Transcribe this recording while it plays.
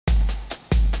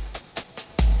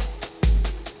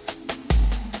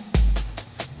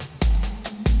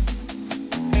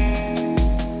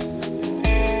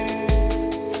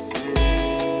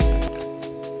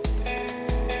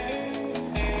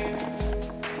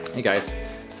Hey guys,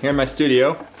 here in my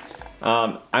studio.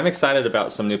 I'm excited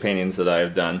about some new paintings that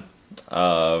I've done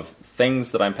of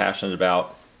things that I'm passionate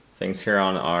about, things here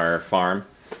on our farm,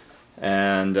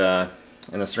 and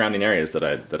in the surrounding areas that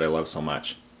I love so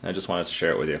much. I just wanted to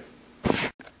share it with you.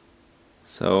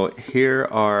 So here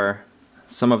are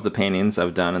some of the paintings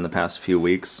I've done in the past few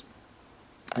weeks,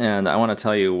 and I want to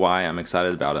tell you why I'm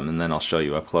excited about them, and then I'll show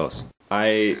you up close.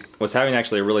 I was having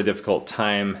actually a really difficult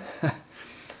time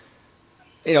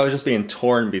just being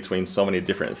torn between so many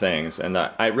different things, and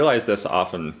I realize this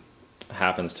often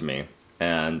happens to me,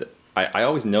 and I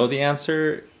always know the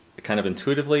answer kind of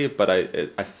intuitively, but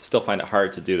I still find it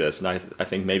hard to do this, and I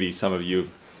think maybe some of you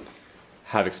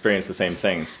have experienced the same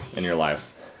things in your lives.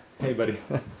 Hey buddy.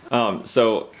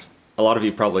 So a lot of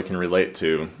you probably can relate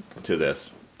to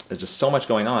this. There's just so much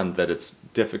going on that it's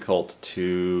difficult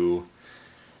to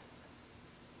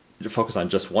focus on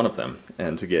just one of them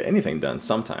and to get anything done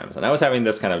sometimes. And I was having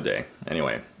this kind of day.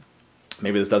 Anyway,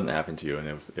 maybe this doesn't happen to you,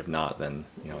 and if not, then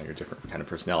you're a different kind of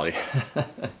personality.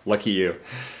 Lucky you.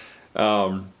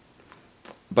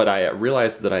 But I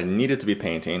realized that I needed to be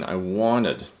painting. I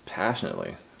wanted,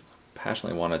 passionately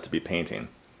wanted to be painting.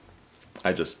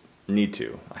 I just need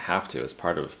to. I have to. It's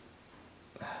part of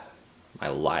my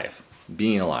life,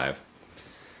 being alive.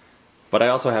 But I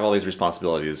also have all these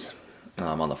responsibilities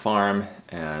on the farm,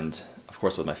 and of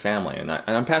course with my family, and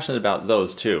I'm passionate about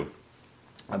those too.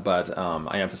 But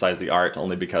I emphasize the art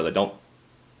only because I don't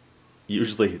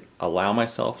usually allow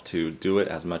myself to do it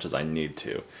as much as I need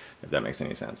to, if that makes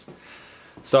any sense.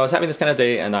 So I was having this kind of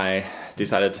day, and I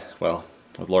decided, well,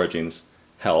 with Laura Jean's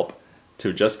help,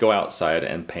 to just go outside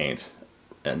and paint,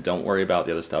 and don't worry about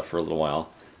the other stuff for a little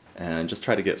while, and just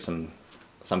try to get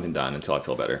something done until I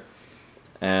feel better.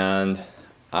 And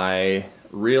I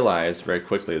realized very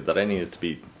quickly that I needed to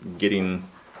be getting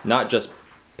not just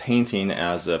painting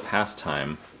as a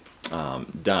pastime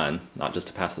done, not just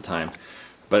to pass the time,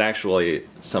 but actually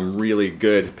some really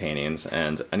good paintings,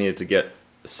 and I needed to get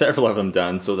several of them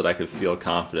done so that I could feel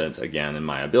confident again in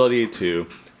my ability to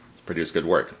produce good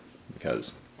work,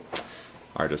 because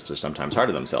artists are sometimes hard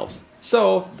on themselves.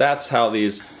 So that's how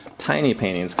these tiny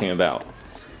paintings came about.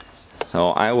 So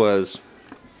I was,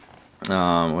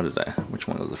 which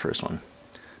one was the first one?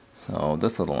 So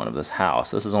this little one of this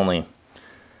house, this is only,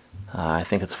 I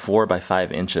think it's 4 by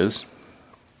 5 inches.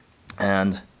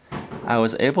 And I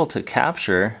was able to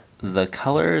capture the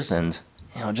colors and,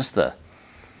 just the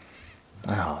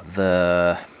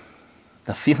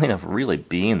feeling of really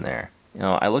being there.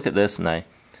 I look at this and I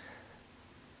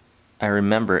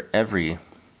remember every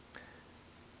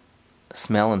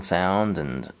smell and sound,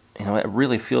 and, it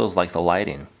really feels like the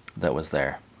lighting that was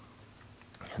there.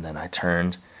 And then I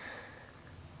turned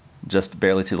just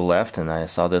barely to the left, and I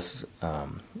saw this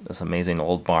this amazing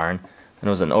old barn. And it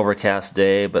was an overcast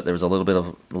day, but there was a little bit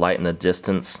of light in the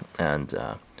distance, and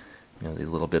these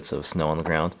little bits of snow on the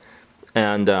ground.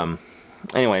 And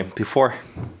anyway, before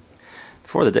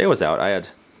the day was out, I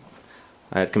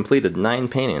had completed 9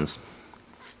 paintings,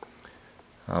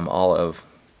 all of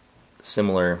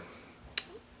similar,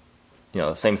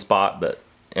 the same spot, but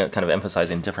kind of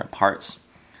emphasizing different parts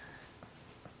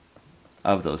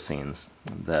of those scenes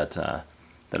that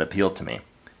appealed to me.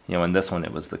 In this one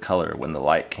it was the color when the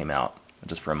light came out,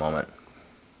 just for a moment.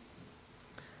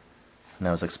 And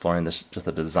I was exploring just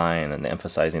the design and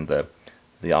emphasizing the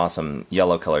awesome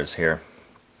yellow colors here.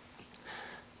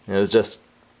 And it was just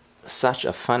such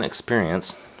a fun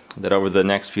experience that over the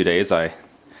next few days I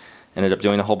ended up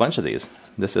doing a whole bunch of these.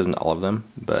 This isn't all of them,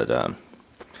 but you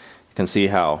can see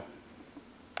how,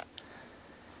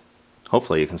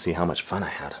 hopefully you can see how much fun I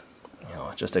had.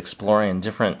 Just exploring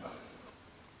different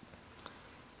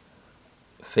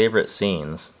favorite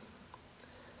scenes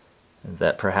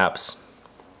that perhaps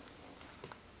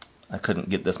I couldn't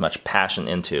get this much passion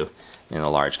into in a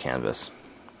large canvas.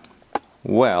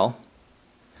 Well,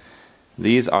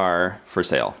 these are for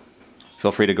sale.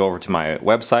 Feel free to go over to my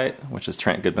website, which is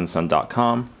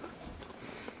trentgoodmanson.com.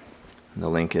 The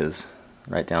link is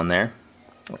right down there,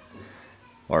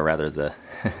 or rather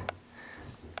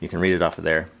you can read it off of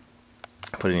there.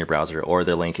 Put it in your browser, or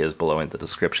the link is below in the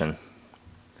description.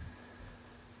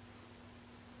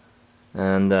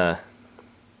 And you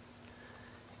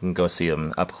can go see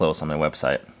them up close on my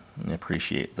website and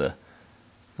appreciate the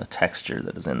texture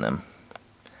that is in them.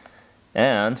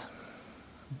 And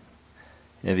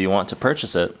if you want to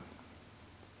purchase it,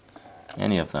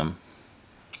 any of them,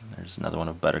 there's another one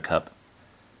of Buttercup,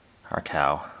 our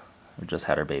cow, who just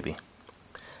had her baby,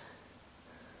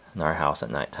 in our house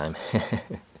at nighttime.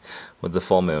 With the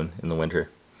full moon in the winter.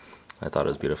 I thought it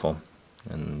was beautiful,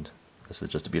 and this is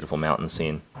just a beautiful mountain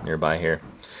scene nearby here.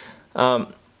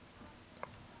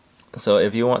 So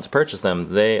if you want to purchase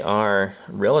them, they are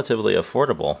relatively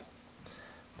affordable.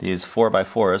 These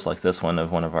 4x4s, like this one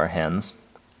of our hens,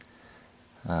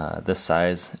 this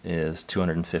size is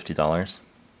 $250.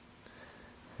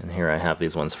 And here I have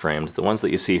these ones framed. The ones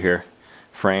that you see here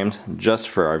framed, just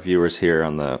for our viewers here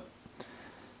on the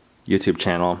YouTube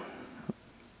channel.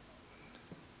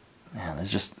 Man,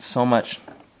 there's just so much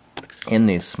in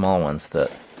these small ones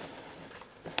that,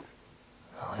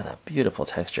 oh, look at that beautiful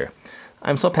texture.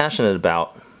 I'm so passionate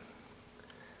about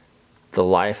the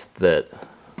life that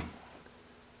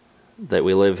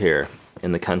we live here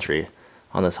in the country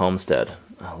on this homestead.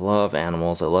 I love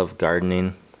animals, I love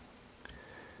gardening,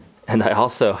 and I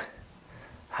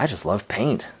just love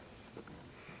paint.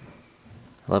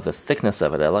 I love the thickness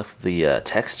of it, I love the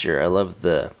texture, I love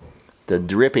the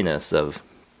drippiness of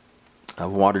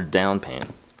watered down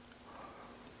paint,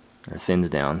 or thinned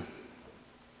down.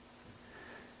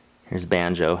 Here's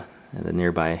Banjo at a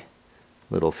nearby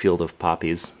little field of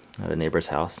poppies at a neighbor's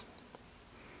house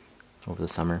over the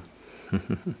summer.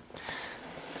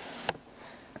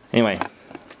 Anyway,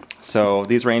 so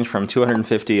these range from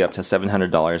 $250 up to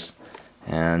 $700,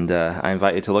 and I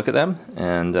invite you to look at them,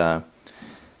 and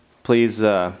please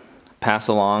pass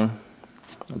along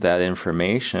that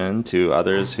information to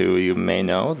others who you may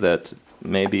know that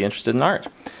may be interested in art.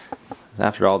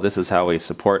 After all, this is how we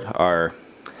support our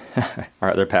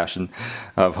our other passion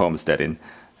of homesteading,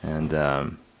 and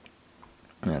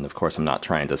of course I'm not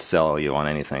trying to sell you on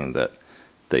anything that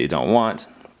you don't want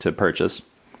to purchase,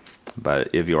 but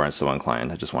if you aren't so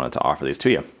inclined, I just wanted to offer these to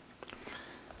you.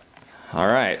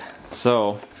 Alright,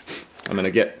 so I'm going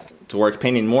to get to work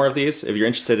painting more of these. If you're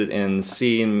interested in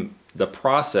seeing the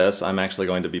process, I'm actually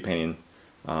going to be painting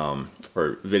or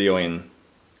videoing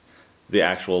the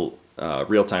actual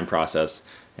real-time process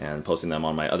and posting them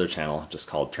on my other channel, just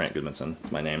called Trent Goodmanson.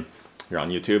 It's my name here on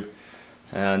YouTube.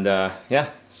 And yeah,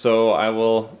 so I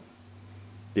will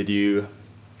bid you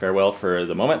farewell for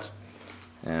the moment.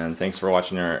 And thanks for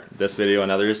watching this video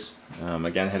and others.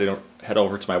 Again, head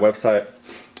over to my website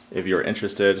if you're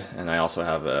interested, and I also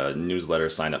have a newsletter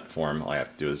sign-up form. All you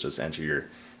have to do is just enter your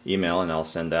email, and I'll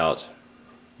send out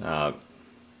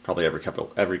probably every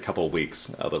couple of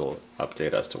weeks a little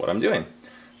update as to what I'm doing.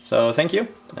 So thank you,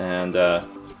 and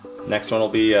next one will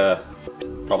be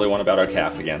probably one about our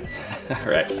calf again.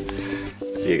 All right,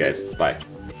 see you guys. Bye.